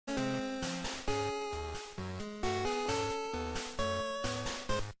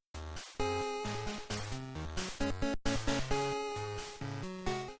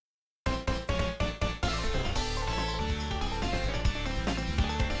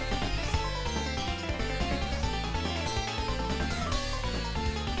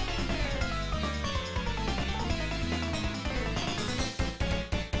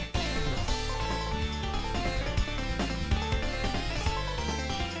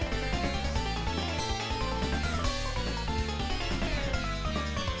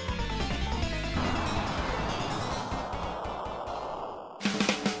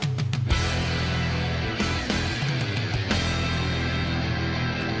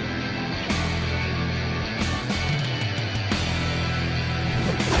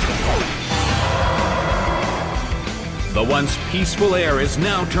The once peaceful air is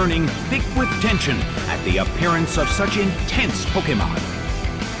now turning thick with tension at the appearance of such intense Pokémon.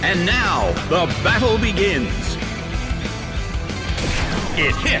 And now, the battle begins.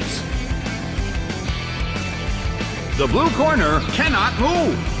 It hits. The blue corner cannot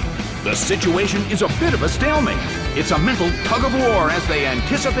move. The situation is a bit of a stalemate. It's a mental tug-of-war as they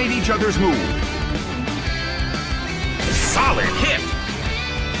anticipate each other's move. Solid hit.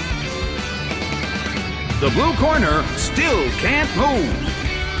 The blue corner still can't move.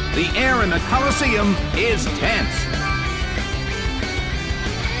 The air in the Colosseum is tense.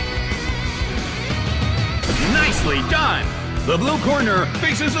 Nicely done. The blue corner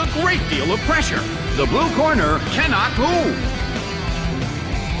faces a great deal of pressure. The blue corner cannot move.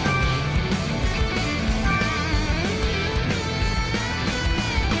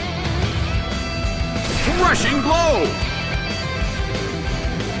 Crushing blow.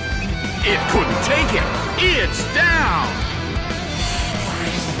 It couldn't take it. It's down.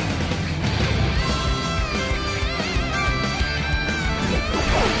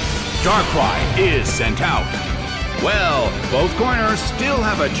 Darkrai is sent out. Well, both corners still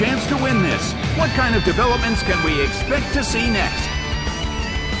have a chance to win this. What kind of developments can we expect to see next?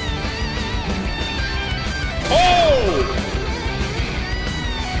 Oh!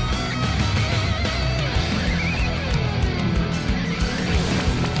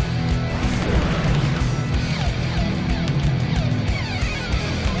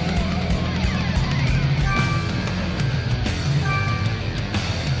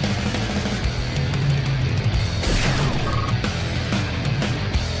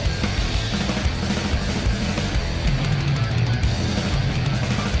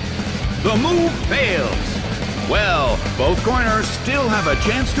 The move fails. Well, both corners still have a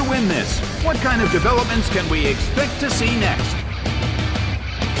chance to win this. What kind of developments can we expect to see next?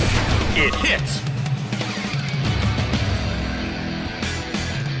 It hits.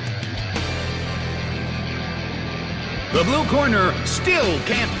 The blue corner still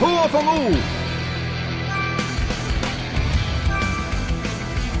can't pull off a move.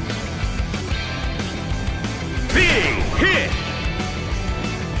 Big hit.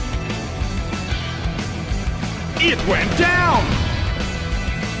 It went down!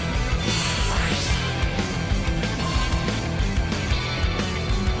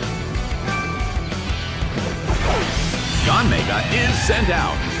 Yanmega is sent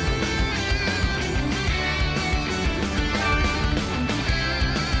out.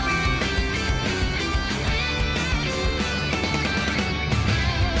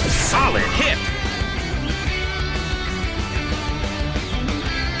 Solid hit!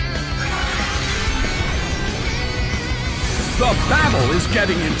 The battle is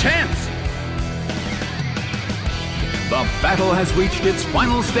getting intense! The battle has reached its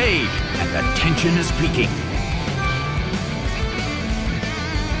final stage, and the tension is peaking.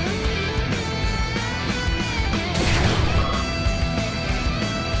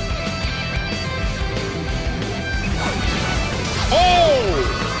 Oh!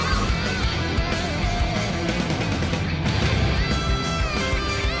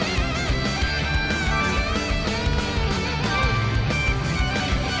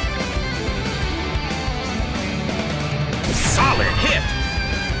 Solid hit!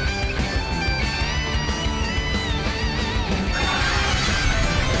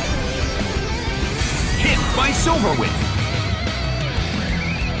 Hit by Silverwind.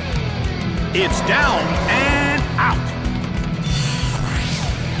 It's down and out.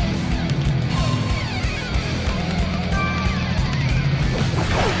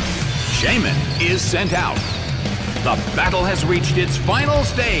 Shaymin is sent out. The battle has reached its final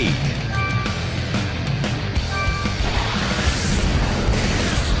stage.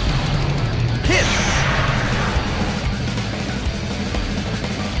 Hit!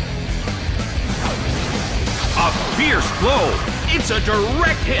 A fierce blow. It's a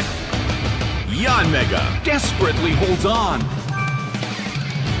direct hit. Yanmega desperately holds on.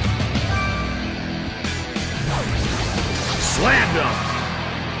 Slammed him.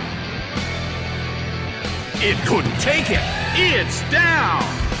 It couldn't take it. It's down.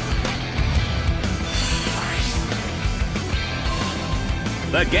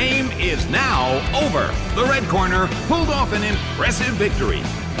 The game is now over. The red corner pulled off an impressive victory.